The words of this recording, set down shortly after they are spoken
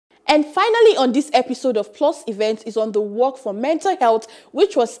And finally, on this episode of Plus Events is on the work for mental health,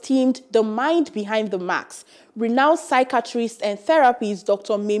 which was themed The Mind Behind the Marks. Renowned psychiatrist and therapist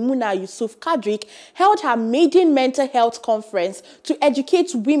Dr. Maymunah held her maiden mental health conference to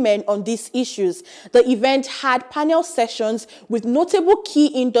educate women on these issues. The event had panel sessions with notable key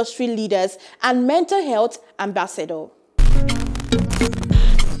industry leaders and mental health ambassadors.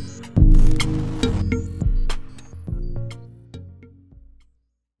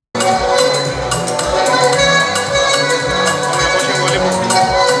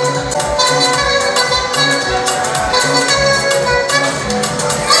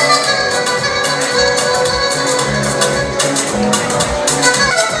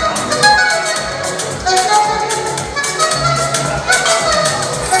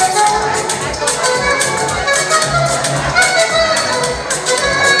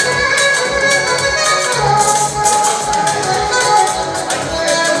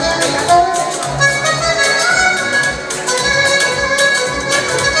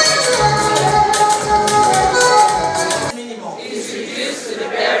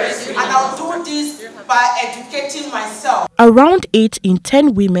 By educating myself. Around 8 in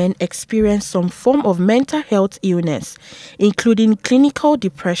 10 women experience some form of mental health illness, including clinical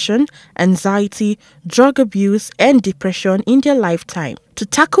depression, anxiety, drug abuse, and depression in their lifetime. To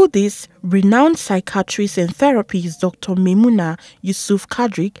tackle this, renowned psychiatrist and therapist Dr. Maymunah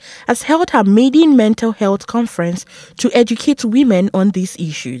has held her maiden mental health conference to educate women on these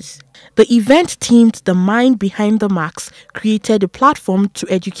issues. The event themed The Mind Behind the Marks created a platform to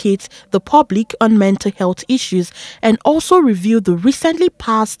educate the public on mental health issues and also review the recently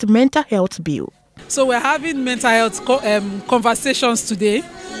passed mental health bill. So we're having mental health conversations today.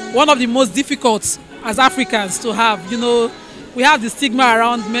 One of the most difficult as Africans to have, we have the stigma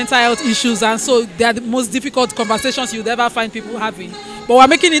around mental health issues, and so they're the most difficult conversations you'd ever find people having. But we're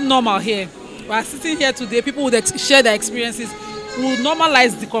making it normal here. We're sitting here today, people would share their experiences. We'll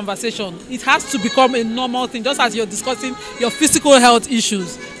normalize the conversation. It has to become a normal thing, just as you're discussing your physical health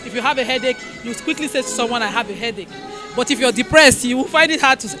issues. If you have a headache, you quickly say to someone, I have a headache. But if you're depressed, you will find it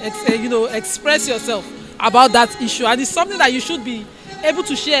hard to express yourself about that issue. And it's something that you should be able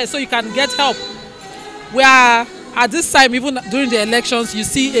to share so you can get help. We are, at this time, even during the elections, you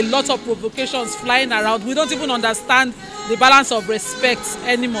see a lot of provocations flying around. We don't even understand the balance of respect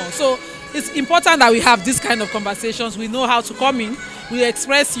anymore. So it's important that we have this kind of conversations. We know how to come in. We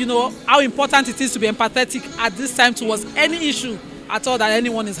express, how important it is to be empathetic at this time towards any issue at all that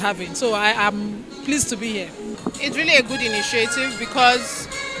anyone is having. So I am pleased to be here. It's really a good initiative because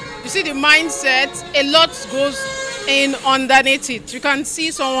you see the mindset, a lot goes in underneath it. You can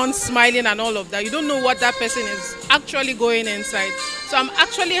see someone smiling and all of that. You don't know what that person is actually going inside. So I'm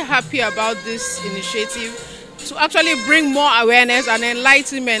actually happy about this initiative to actually bring more awareness and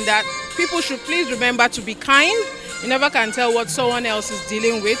enlightenment that people should please remember to be kind. You never can tell what someone else is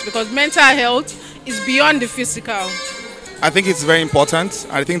dealing with because mental health is beyond the physical. I think it's very important.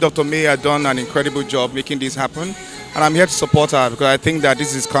 I think Dr. May has done an incredible job making this happen. And I'm here to support her because I think that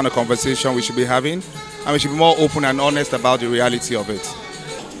this is the kind of conversation we should be having. And we should be more open and honest about the reality of it.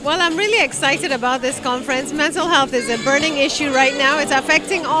 Well, I'm really excited about this conference. Mental health is a burning issue right now. It's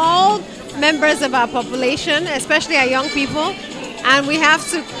affecting all members of our population, especially our young people. And we have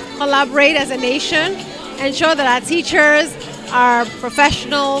to collaborate as a nation, ensure that our teachers, our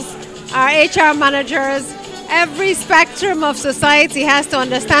professionals, our HR managers, every spectrum of society has to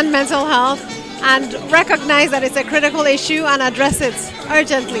understand mental health and recognize that it's a critical issue and address it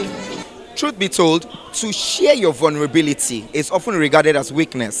urgently. Truth be told, to share your vulnerability is often regarded as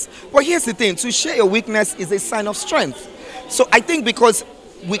weakness. But here's the thing, to share your weakness is a sign of strength. So I think because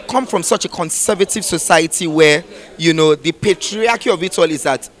we come from such a conservative society where, the patriarchy of it all is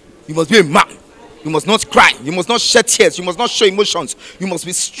that you must be a man. You must not cry. You must not shed tears. You must not show emotions. You must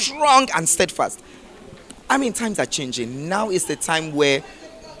be strong and steadfast. I mean, times are changing. Now is the time where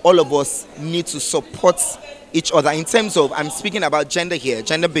all of us need to support each other in terms of, I'm speaking about gender here,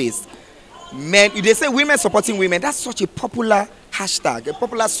 gender-based. Men, they say women supporting women. That's such a popular hashtag, a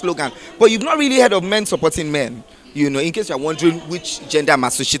popular slogan. But you've not really heard of men supporting men. In case you're wondering which gender I'm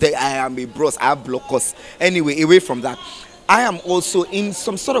associated, I am a bros, I have blockers. Anyway, away from that, I am also in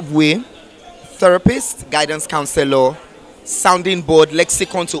some sort of way therapist, guidance counselor, sounding board,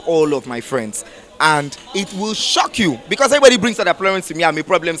 lexicon to all of my friends. And it will shock you because everybody brings their problems to me. I'm a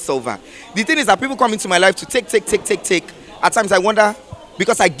problem solver. The thing is that people come into my life to take. At times I wonder,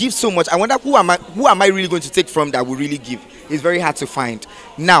 because I give so much, I wonder who am I really going to take from that will really give. It's very hard to find.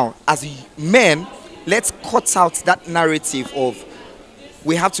 Now, as men, let's cut out that narrative of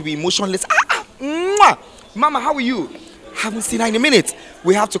we have to be emotionless. Mama, how are you? haven't seen her in a minute.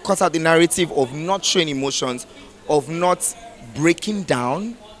 We have to cut out the narrative of not showing emotions, of not breaking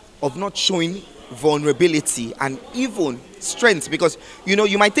down, of not showing vulnerability and even strength, because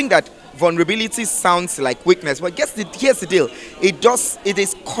you might think that vulnerability sounds like weakness, but here's the deal. It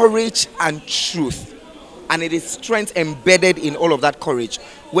is courage and truth, and it is strength embedded in all of that courage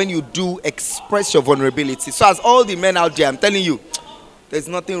when you do express your vulnerability. So as all the men out there, I'm telling you, there's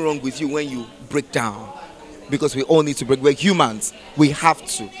nothing wrong with you when you break down, because we all need to break. We're humans. We have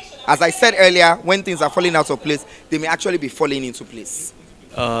to. As I said earlier, when things are falling out of place, they may actually be falling into place.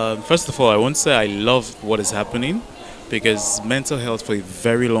 First of all, I won't say I love what is happening, because mental health for a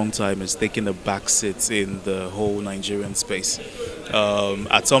very long time has taken a backseat in the whole Nigerian space.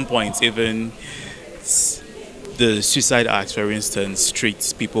 At some point, even the Suicide Act, for instance,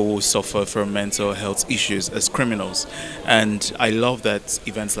 treats people who suffer from mental health issues as criminals. And I love that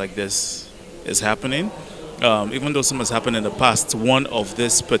events like this is happening. Even though some has happened in the past, one of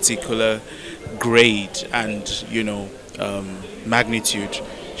this particular grade and, magnitude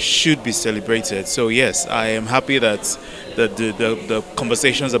should be celebrated. So yes, I am happy that the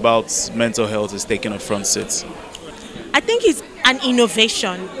conversations about mental health is taking a front seat. I think it's an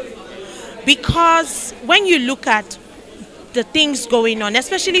innovation, because when you look at the things going on,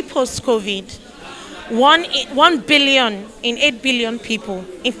 especially post-COVID, 1 billion in 8 billion people,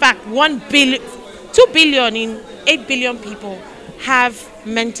 in fact 2 billion in 8 billion people have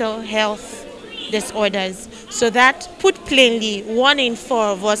mental health disorders. So that, put plainly, 1 in 4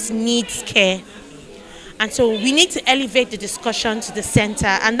 of us needs care. And so we need to elevate the discussion to the center,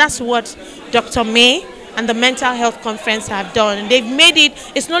 and that's what Dr. May and the Mental Health Conference have done. They've made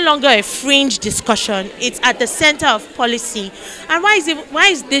it's no longer a fringe discussion, it's at the center of policy. And why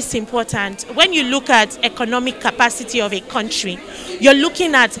is this important? When you look at economic capacity of a country, you're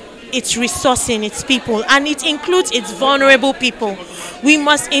looking at its resourcing, its people, and it includes its vulnerable people. We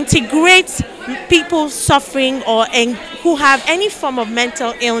must integrate people suffering or who have any form of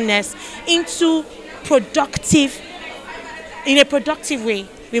mental illness in a productive way.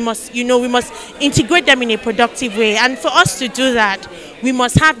 We must integrate them in a productive way. And for us to do that, we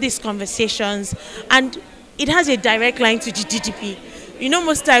must have these conversations, and it has a direct line to GDP.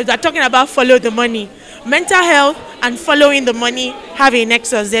 Most times we're talking about follow the money. Mental health and following the money have a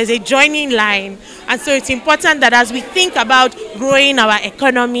nexus. There's a joining line. And so it's important that as we think about growing our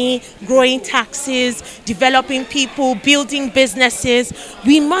economy, growing taxes, developing people, building businesses,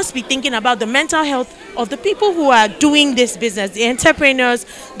 we must be thinking about the mental health of the people who are doing this business, the entrepreneurs,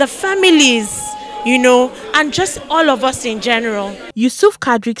 the families, and just all of us in general. Yusuf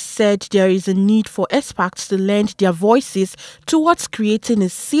Kadrik said there is a need for experts to lend their voices towards creating a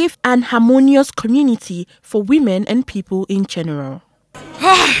safe and harmonious community for women and people in general.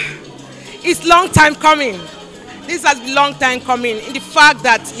 It's long time coming. This has been long time coming. In the fact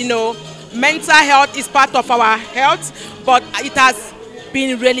that, mental health is part of our health, but it has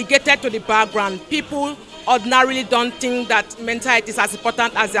been relegated to the background. People ordinarily don't think that mental health is as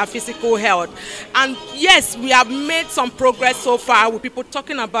important as their physical health. And yes, we have made some progress so far with people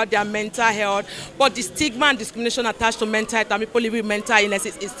talking about their mental health, but the stigma and discrimination attached to mental health and people living with mental illness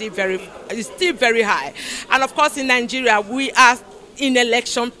is still very high. And of course, in Nigeria, we are in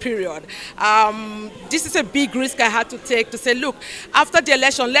election period. This is a big risk I had to take to say, look, after the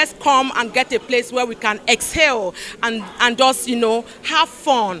election, let's come and get a place where we can exhale and just, have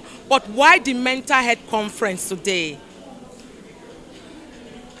fun. But why the mental health conference today?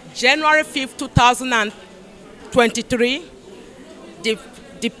 January 5th, 2023,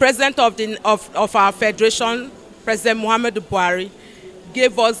 the president of our federation, President Muhammadu Buhari,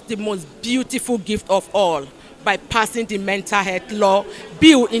 gave us the most beautiful gift of all by passing the mental health law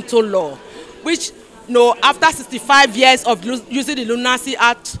bill into law, which, after 65 years of using the Lunacy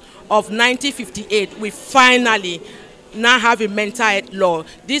Act of 1958, we finally now have a mental health law.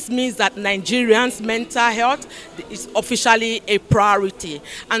 This means that Nigerians' mental health is officially a priority.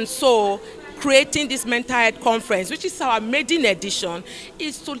 And so creating this mental health conference, which is our maiden edition,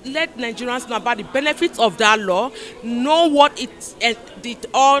 is to let Nigerians know about the benefits of that law, know what it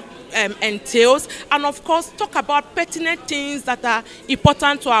all entails, and of course talk about pertinent things that are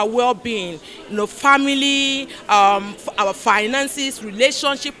important to our well-being, family, our finances,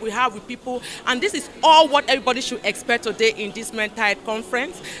 relationship we have with people. And this is all what everybody should expect today in this mental health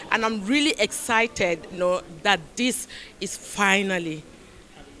conference. And I'm really excited, that this is finally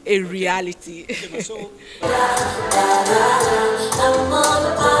a reality. I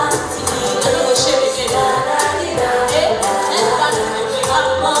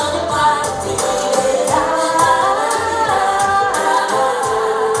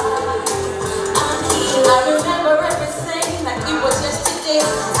remember everything.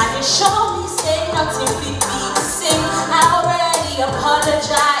 can surely say nothing fit me to sing. I already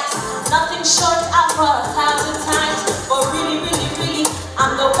apologize, nothing short of 1,000 times. But really, really, really,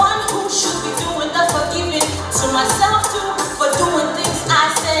 I'm the one who should be doing the forgiving to myself too, for doing things I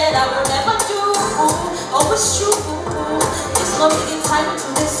said I would never do. Oh, it's true. It's not really time to